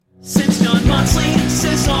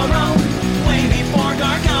Cesaro. Way before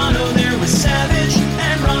Gargano, there was Savage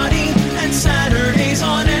and Roddy. And Saturdays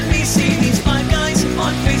on NBC, these five guys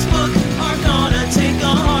on Facebook are gonna take a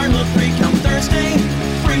hard look. 3 Count Thursday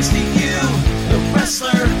brings to you the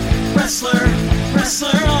wrestler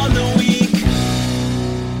on the week.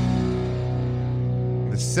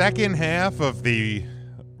 The second half of the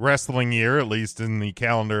wrestling year, at least in the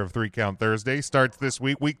calendar of 3 Count Thursday, starts this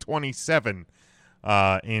week, week 27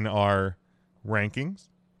 in our rankings.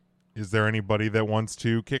 Is there anybody that wants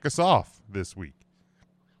to kick us off this week?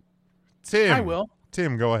 Tim. I will.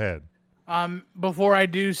 Tim, go ahead. Before I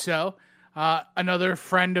do so, another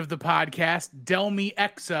friend of the podcast, Delmi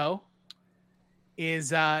Exo,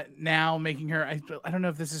 is now making her. I don't know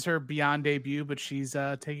if this is her Beyond debut, but she's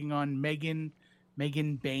taking on Megan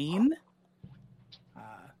Bain.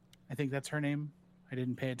 I think that's her name. I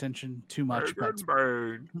didn't pay attention too much. Megan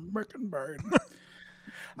Bain.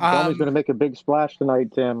 Delmi's going to make a big splash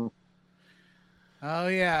tonight, Tim. Oh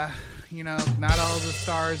yeah, not all the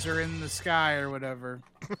stars are in the sky or whatever.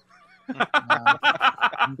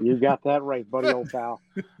 You got that right, buddy, old pal.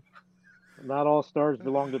 Not all stars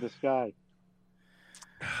belong to the sky.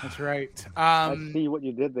 That's right. I see what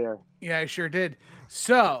you did there. Yeah, I sure did.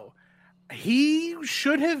 So he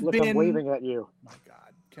should have Look, been I'm waving at you. Oh my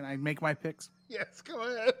God, can I make my picks? Yes, go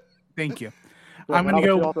ahead. Thank you. Look, I'm going to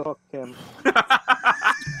go. Off the hook, Tim.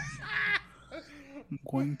 I'm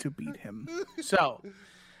going to beat him. So,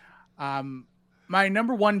 my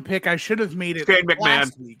number one pick, I should have made it Shane McMahon.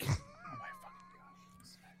 last week.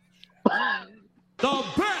 The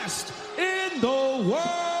best in the world.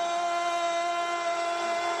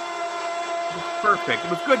 Perfect. It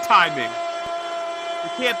was good timing. You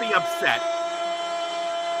can't be upset.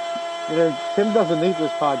 Tim doesn't need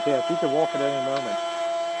this podcast. He can walk at any moment.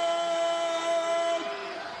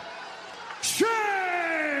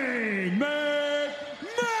 Shane McMahon.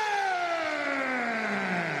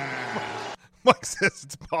 Mike says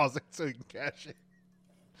it's pausing so he can cash it.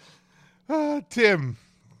 Tim,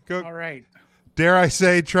 go. All right. Dare I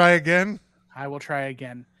say, try again? I will try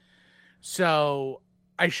again. So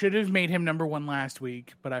I should have made him number one last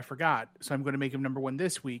week, but I forgot. So I'm going to make him number one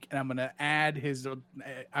this week, and I'm going to add his.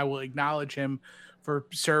 I will acknowledge him for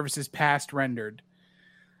services past rendered.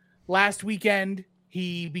 Last weekend,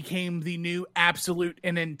 he became the new absolute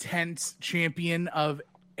and intense champion of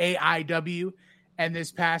AIW, and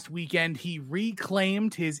this past weekend, he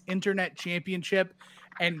reclaimed his internet championship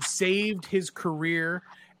and saved his career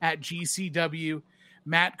at GCW.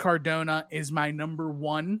 Matt Cardona is my number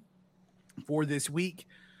one for this week.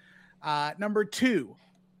 Number two,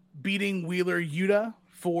 beating Wheeler Yuta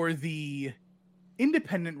for the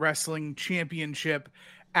Independent Wrestling Championship,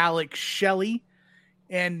 Alex Shelley.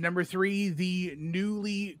 And number three, the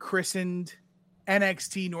newly christened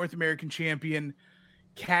NXT North American Champion,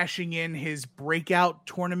 cashing in his breakout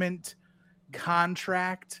tournament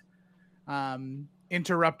contract,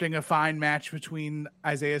 interrupting a fine match between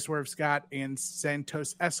Isaiah Swerve Scott and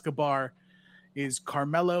Santos Escobar, is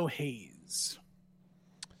Carmelo Hayes.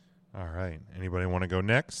 All right. Anybody want to go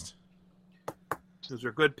next? Those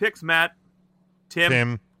are good picks, Matt.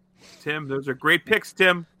 Tim, those are great picks,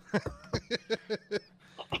 Tim.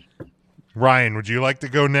 Ryan, would you like to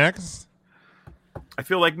go next? I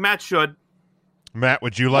feel like Matt should. Matt,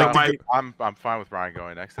 would you like to go? I'm fine with Ryan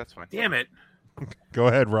going next. That's fine. Damn it. Go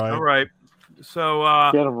ahead, Ryan. All right. So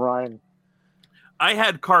Get him, Ryan. I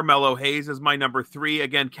had Carmelo Hayes as my number three,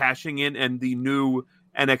 again cashing in, and the new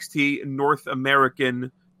NXT North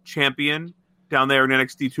American champion down there in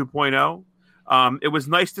NXT 2.0. It was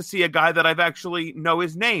nice to see a guy that I've actually know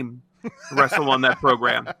his name wrestle on that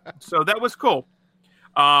program. So that was cool.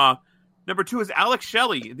 Number two is Alex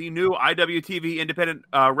Shelley, the new IWTV Independent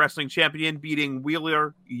Wrestling Champion, beating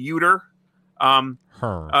Wheeler Yuta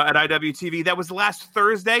at IWTV. That was last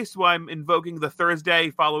Thursday, so I'm invoking the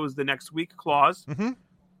Thursday follows the next week clause. Mm-hmm.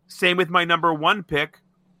 Same with my number one pick,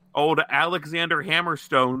 old Alexander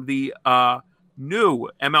Hammerstone, the new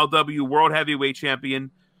MLW World Heavyweight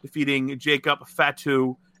Champion, defeating Jacob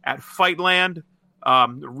Fatu at Fightland. A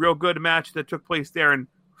real good match that took place there in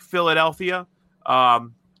Philadelphia.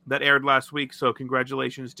 That aired last week, so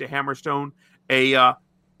congratulations to Hammerstone.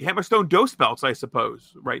 Hammerstone dose belts, I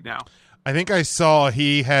suppose, right now. I think I saw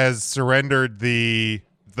he has surrendered the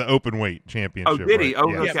open weight championship. Oh, did he? Right?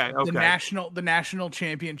 Oh, Yes. okay. The national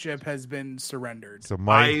championship has been surrendered. So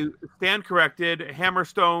I stand corrected.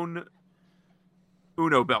 Hammerstone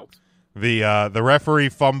Uno belt. The referee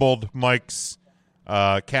fumbled Mike's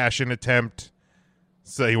cash-in attempt,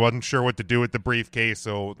 so he wasn't sure what to do with the briefcase.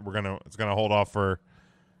 So it's gonna hold off for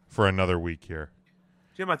another week here.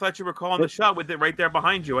 Jim, I thought you were calling the shot with it right there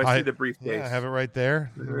behind you. I see the briefcase. Yeah, I have it right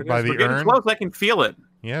there There it by is. the We're getting urn. close. I can feel it.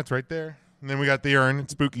 Yeah, it's right there. And then we got the urn.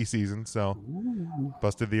 It's spooky season, so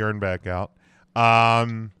busted the urn back out.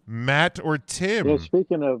 Matt or Tim? Yeah,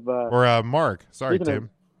 speaking of, Or Mark. Sorry, speaking Tim.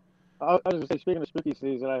 I was going to say, speaking of spooky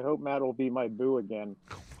season, I hope Matt will be my boo again.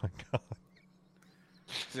 Oh my god.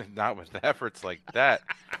 Not with efforts like that.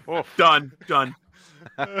 Oof. Done.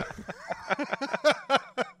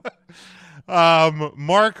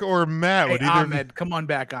 Mark or Matt? Hey, would either Ahmed, come on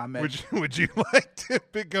back, Ahmed. would you like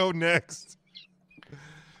to go next?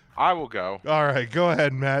 I will go. All right, go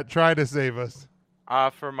ahead, Matt. Try to save us.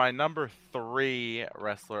 For my number 3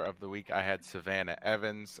 wrestler of the week, I had Savannah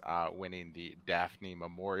Evans winning the Daphne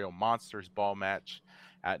Memorial Monsters Ball match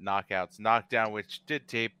at Knockouts Knockdown, which did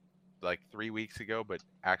tape like 3 weeks ago, but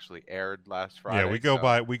actually aired last Friday. Yeah,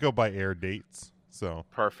 we go by air dates. So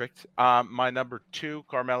perfect. My number 2,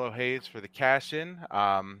 Carmelo Hayes for the cash-in.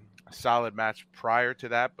 A solid match prior to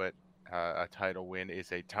that, but a title win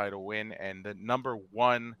is a title win. And the number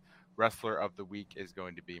 1 wrestler of the week is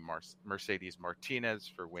going to be Mercedes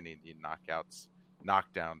Martinez for winning the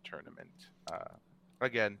Knockdown tournament.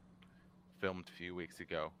 Again, filmed a few weeks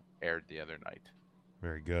ago, aired the other night.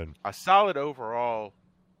 very good. A solid overall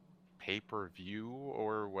pay-per-view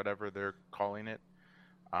or whatever they're calling it.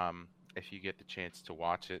 If you get the chance to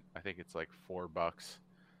watch it, I think it's like $4.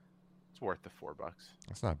 It's worth the $4.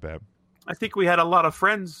 That's not bad. I think we had a lot of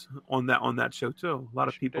friends on that show too. A lot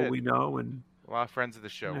of people did. we know, and A lot of friends of the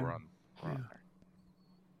show Yeah. were on Yeah.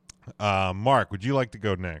 there. Mark, would you like to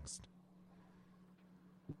go next?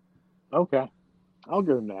 Okay, I'll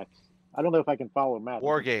go next. I don't know if I can follow Matt.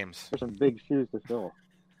 War Games. There's some big shoes to fill.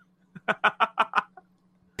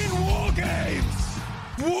 War games!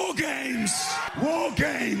 War games! War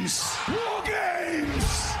games! War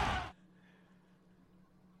games!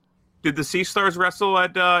 did the Sea Stars wrestle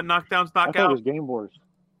at Knockdowns I thought it Knockout? was Game Wars.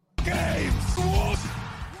 Games! War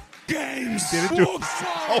games! Did it do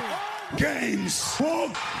War games!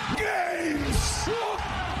 War games!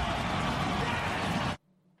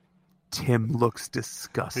 Tim looks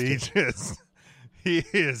disgusted. He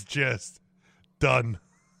is just done.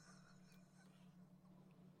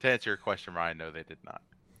 To answer your question, Ryan, no, they did not.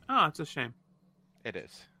 Oh, it's a shame. It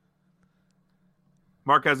is.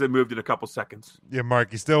 Mark hasn't moved in a couple seconds. Yeah,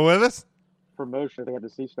 Mark, you still with us? Promotion, they had the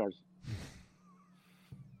Sea Stars.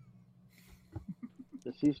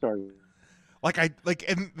 The Sea Stars. And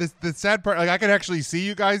the sad part, I can actually see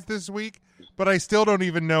you guys this week, but I still don't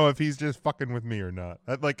even know if he's just fucking with me or not.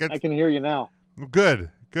 I It's can hear you now. good.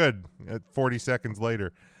 At 40 seconds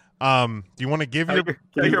later, do you want to give your?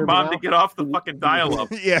 Tell your mom to get off the fucking dial-up.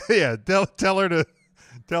 Yeah. Tell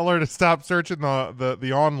her to stop searching the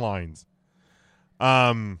onlines.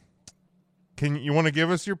 Can you want to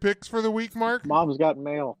give us your picks for the week, Mark? Mom's got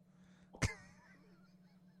mail.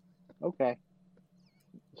 Okay.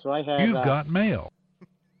 So I had. You've got mail.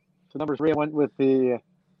 So number 3, I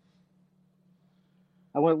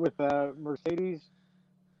went with Mercedes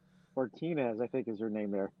Martinez, I think is her name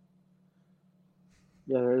there.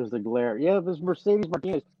 Yeah, there's the glare. Yeah, it was Mercedes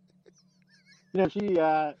Martinez. You know,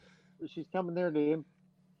 she's coming there to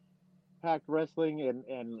Impact Wrestling, and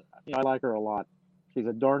you know, I like her a lot. She's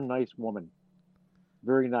a darn nice woman,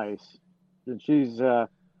 very nice, and she's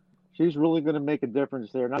really going to make a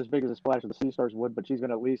difference there. Not as big as a splash of the Sea Stars would, but she's going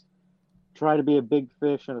to at least try to be a big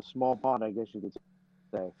fish in a small pond, I guess you could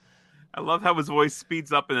say. I love how his voice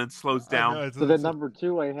speeds up and then slows down. I know, So then number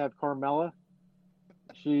 2, I have Carmella.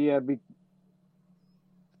 She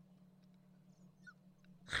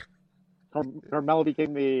Carmella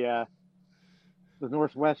became the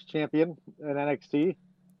Northwest champion in NXT,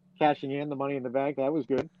 cashing in the Money in the Bank. That was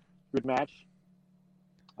good. Good match.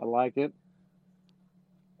 I like it.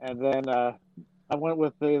 And then I went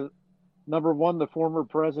with the number 1, the former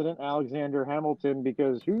president, Alexander Hamilton,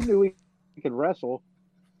 because who knew he could wrestle?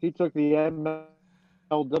 He took the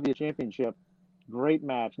MLW championship. Great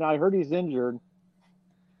match. Now, I heard he's injured.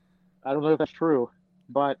 I don't know if that's true,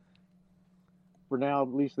 but for now, at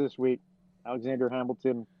least this week, Alexander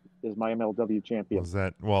Hamilton is my MLW champion. Was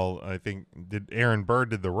that? Well, I think Aaron Bird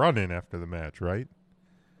did the run-in after the match, right?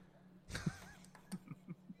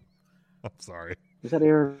 I'm sorry. Is that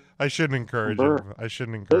Aaron? I shouldn't encourage Bird. him. I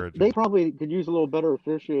shouldn't encourage They him. probably could use a little better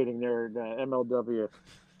officiating there at MLW.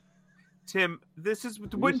 Tim,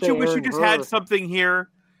 wouldn't say you wish you Aaron just Burr. had something here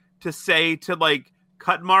to say to like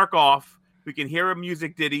cut Mark off? We can hear a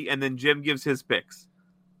music ditty, and then Jim gives his picks.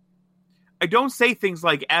 I don't say things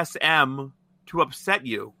like SM to upset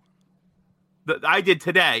you. I did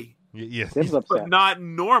today, Yeah. Tim's but upset. not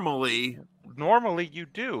normally. Normally you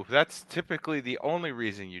do. That's typically the only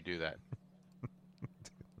reason you do that.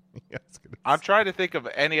 I'm trying to think of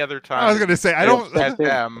any other time. I was gonna say I don't. at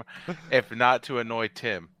them, if not to annoy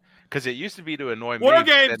Tim, because it used to be to annoy me. War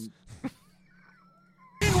games.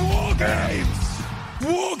 War games!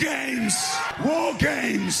 War games! War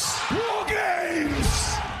games! War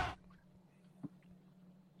games!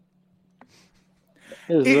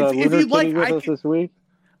 Is If Lunar you'd like, Kitty with I us can- this week?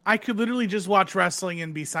 I could literally just watch wrestling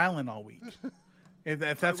and be silent all week. If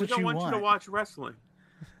that's we what don't you want want. you to watch wrestling.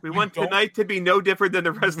 We want don't? tonight to be no different than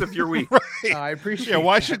the rest of your week. I appreciate Yeah,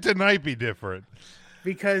 why that. should tonight be different?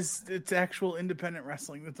 Because it's actual independent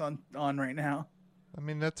wrestling that's on right now. I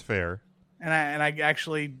mean, that's fair. And I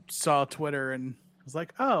actually saw Twitter and was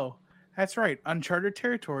like, oh, that's right. Uncharted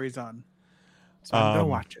Territory's on. So I'm going to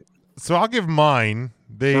watch it. So I'll give mine.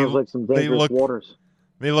 Sounds like some they dangerous look waters.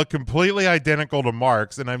 they look completely identical to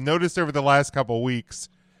Mark's, and I've noticed over the last couple of weeks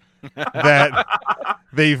that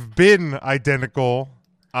they've been identical,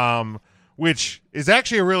 which is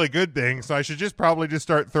actually a really good thing. So I should probably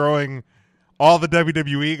start throwing all the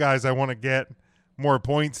WWE guys I want to get more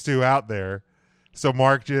points to out there. So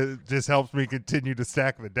Mark just helps me continue to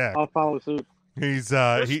stack the deck. I'll follow suit. He's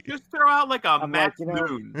Just throw out like a I'm Matt like, you know-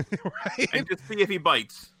 Moon right? and just see if he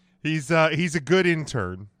bites. He's a good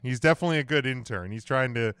intern. He's definitely a good intern. He's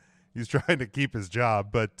trying to keep his job,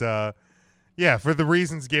 but yeah, for the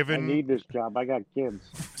reasons I given, need this job. I got kids.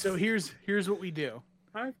 So here's what we do.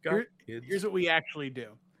 I've Here's what we actually do.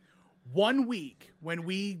 1 week when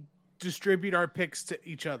we distribute our picks to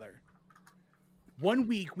each other. 1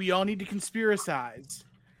 week we all need to conspiracize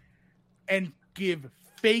and give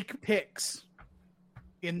fake picks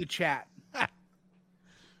in the chat.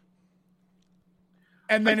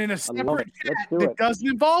 And then in a love separate it. Let's chat do that it. doesn't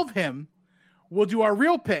involve him, we'll do our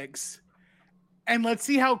real picks. And let's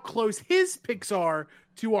see how close his picks are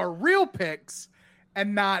to our real picks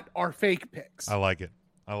and not our fake picks. I like it.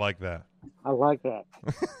 I like that. I like that.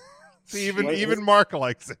 See, even Wait, Mark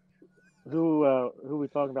likes it. Who we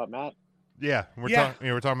talking about, Matt? Yeah, we're Yeah. talking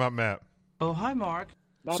about Matt. Oh, hi, Mark.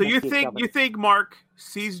 Matt So must you be think coming. Mark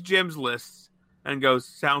sees Jim's lists and goes,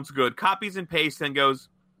 "Sounds good." Copies and pastes and goes,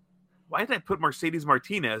 "Why did I put Mercedes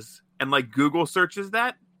Martinez?" And like Google searches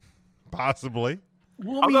that. Possibly.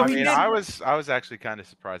 Well, Although I he mean, did- I was actually kind of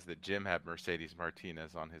surprised that Jim had Mercedes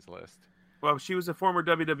Martinez on his list. Well, she was a former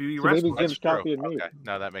WWE So maybe wrestler. Jim's That's true. copying me. Okay,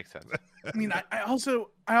 no, that makes sense. I mean, I also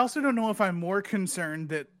don't know if I'm more concerned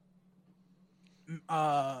that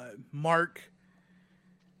Mark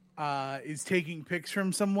is taking picks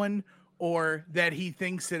from someone, or that he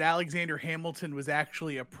thinks that Alexander Hamilton was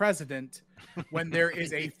actually a president when there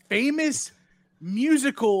is a famous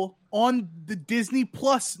musical on the Disney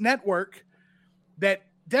Plus network that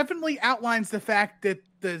definitely outlines the fact that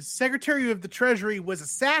the Secretary of the Treasury was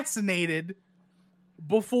assassinated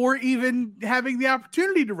before even having the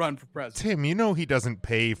opportunity to run for president. Tim, you know he doesn't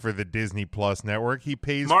pay for the Disney Plus network. He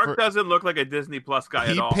pays Mark for doesn't look like a Disney Plus guy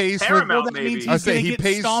He at all. pays for- Paramount, Well, that means maybe. I he's say going to he get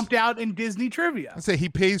pays- stomped out in Disney trivia. I say he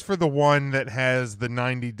pays for the one that has the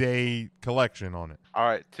 90-day collection on it. All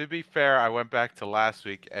right. To be fair, I went back to last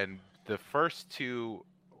week, and the first two,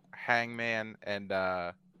 Hangman and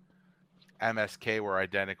MSK, were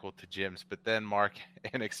identical to Jim's, but then Mark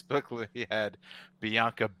inexplicably had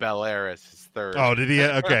Bianca Belair as his third. Oh, did he?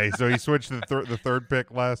 Okay, so he switched the third pick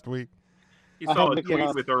last week. He I saw had a to get tweet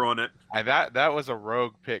up. with her on it. And that was a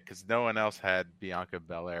rogue pick because no one else had Bianca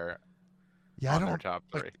Belair Yeah, I on their don't. top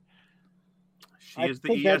three. She I is the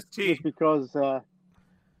think that's EST. just because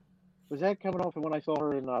was that coming off of when I saw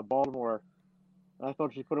her in Baltimore? I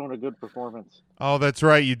thought she put on a good performance. Oh, that's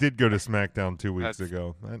right. You did go to SmackDown 2 weeks That's-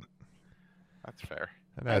 ago. That That's fair.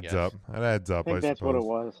 That I adds guess. up. That adds I up. think that's suppose.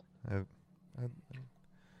 what it was.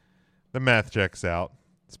 The math checks out.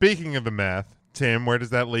 Speaking of the math, Tim, where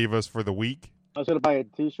does that leave us for the week? I was going to buy a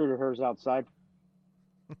T-shirt of hers outside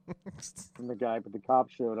from the guy, but the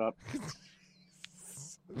cops showed up.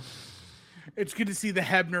 It's good to see the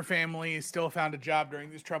Hebner family still found a job during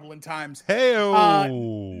these troubling times. Hey,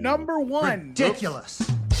 Number one, Ridiculous.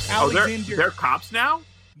 Oh, Alexander. they're cops now?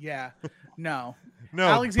 Yeah, no, no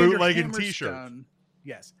Alexander bootlegging T-shirt. Hammerstone.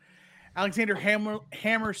 Yes, Alexander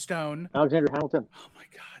Hammerstone. Alexander Hamilton. Oh my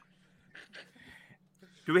God.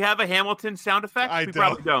 Do we have a Hamilton sound effect? I We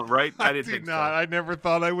probably don't, right? I didn't do think not. so. I never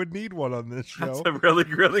thought I would need one on this show. That's a really,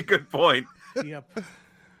 really good point. Yep.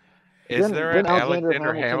 Is there an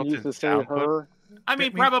Alexander used Hamilton to say sound clip? her? I mean, I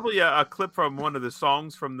mean- probably a clip from one of the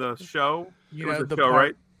songs from the show. You It was know a the show, part,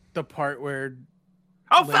 right? the part where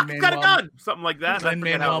Oh, fuck, he's got a Lin-Manuel- gun! Something like that. I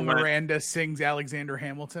forget how Lin-Manuel it went. Miranda sings Alexander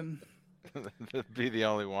Hamilton. Be the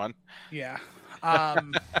only one. Yeah.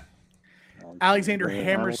 Alexander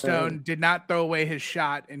Hammerstone did not throw away his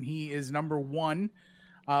shot, and he is number one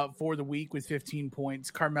for the week with 15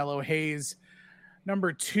 points. Carmelo Hayes,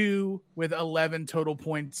 number 2 with 11 total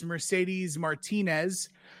points. Mercedes Martinez,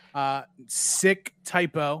 sick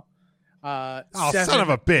typo. Son of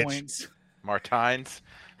a bitch. Points. Martines.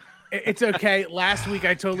 It's okay. Last week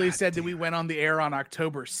I totally said that we went on the air on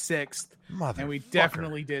October 6th, and we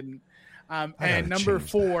definitely didn't. And number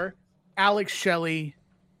 4, Alex Shelley,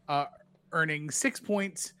 earning 6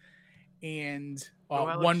 points and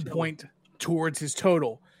 1 point towards his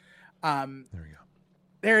total. There we go.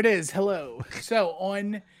 There it is. Hello. So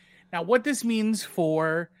now what this means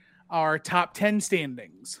for our top 10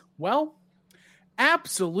 standings. Well,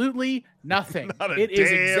 absolutely nothing. It is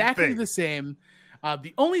exactly the same.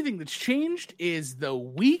 The only thing that's changed is the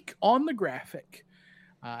week on the graphic.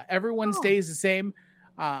 Everyone stays the same.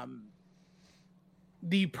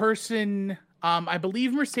 The person, I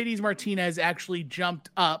believe Mercedes Martinez actually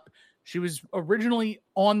jumped up. She was originally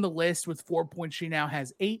on the list with 4 points. She now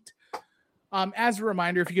has 8. As a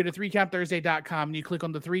reminder, if you go to 3countthursday.com and you click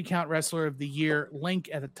on the 3-Count Wrestler of the Year link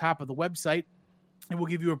at the top of the website, it will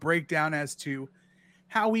give you a breakdown as to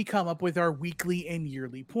how we come up with our weekly and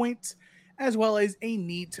yearly points, as well as a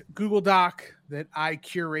neat Google Doc that I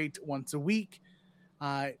curate once a week,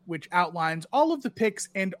 which outlines all of the picks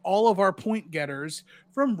and all of our point getters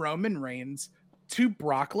from Roman Reigns to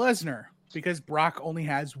Brock Lesnar, because Brock only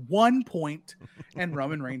has 1 point and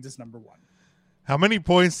Roman Reigns is number 1. How many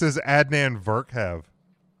points does Adnan Virk have?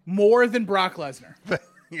 More than Brock Lesnar.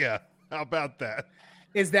 Yeah. How about that?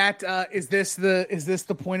 Is this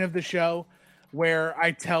the point of the show where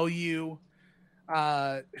I tell you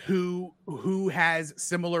who has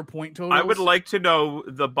similar point totals? I would like to know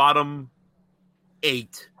the bottom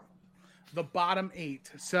 8. The bottom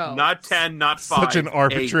 8. So not 10, not 5. Such an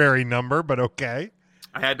arbitrary 8. number, but okay.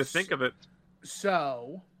 I had to think of it.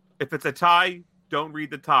 So if it's a tie, don't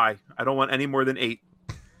read the tie. I don't want any more than 8.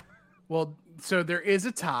 Well, so there is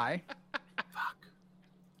a tie. Fuck.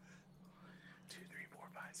 2, 3, 4,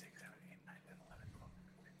 5, 6, 7, 8, 9, 10, 11,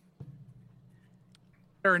 12.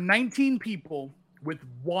 There are 19 people with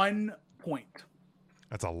 1 point.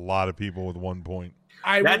 That's a lot of people with 1 point.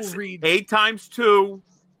 That's will read 8 times 2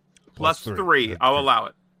 plus 3. I'll allow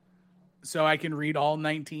it. So I can read all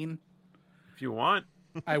 19. If you want.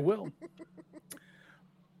 I will.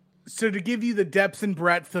 So to give you the depth and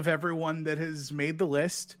breadth of everyone that has made the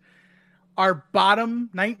list, our bottom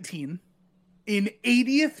 19 in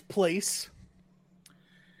 80th place,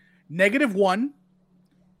 -1.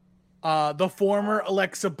 The former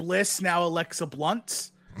Alexa Bliss, now Alexa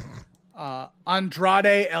Blunt.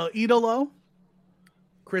 Andrade El Idolo.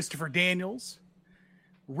 Christopher Daniels.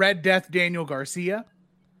 Red Death Daniel Garcia.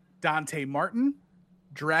 Dante Martin.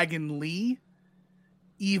 Dragon Lee.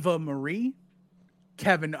 Eva Marie.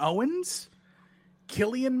 Kevin Owens.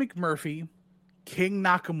 Killian McMurphy. King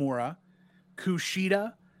Nakamura.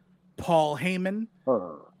 Kushida. Paul Heyman.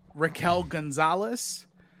 Raquel Gonzalez.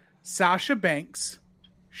 Sasha Banks.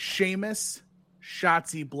 Sheamus,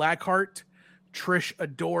 Shotzi Blackheart, Trish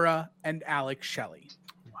Adora, and Alex Shelley.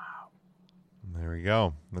 Wow. There we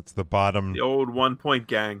go. That's the bottom. The old 1 point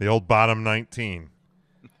gang. The old bottom 19.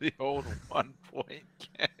 The old 1 point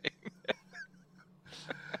gang.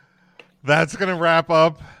 That's going to wrap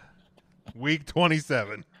up week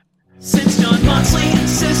 27. Since John Moxley and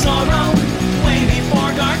Cesaro, way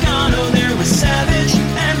before Gargano, there was Savage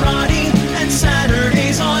and Roddy.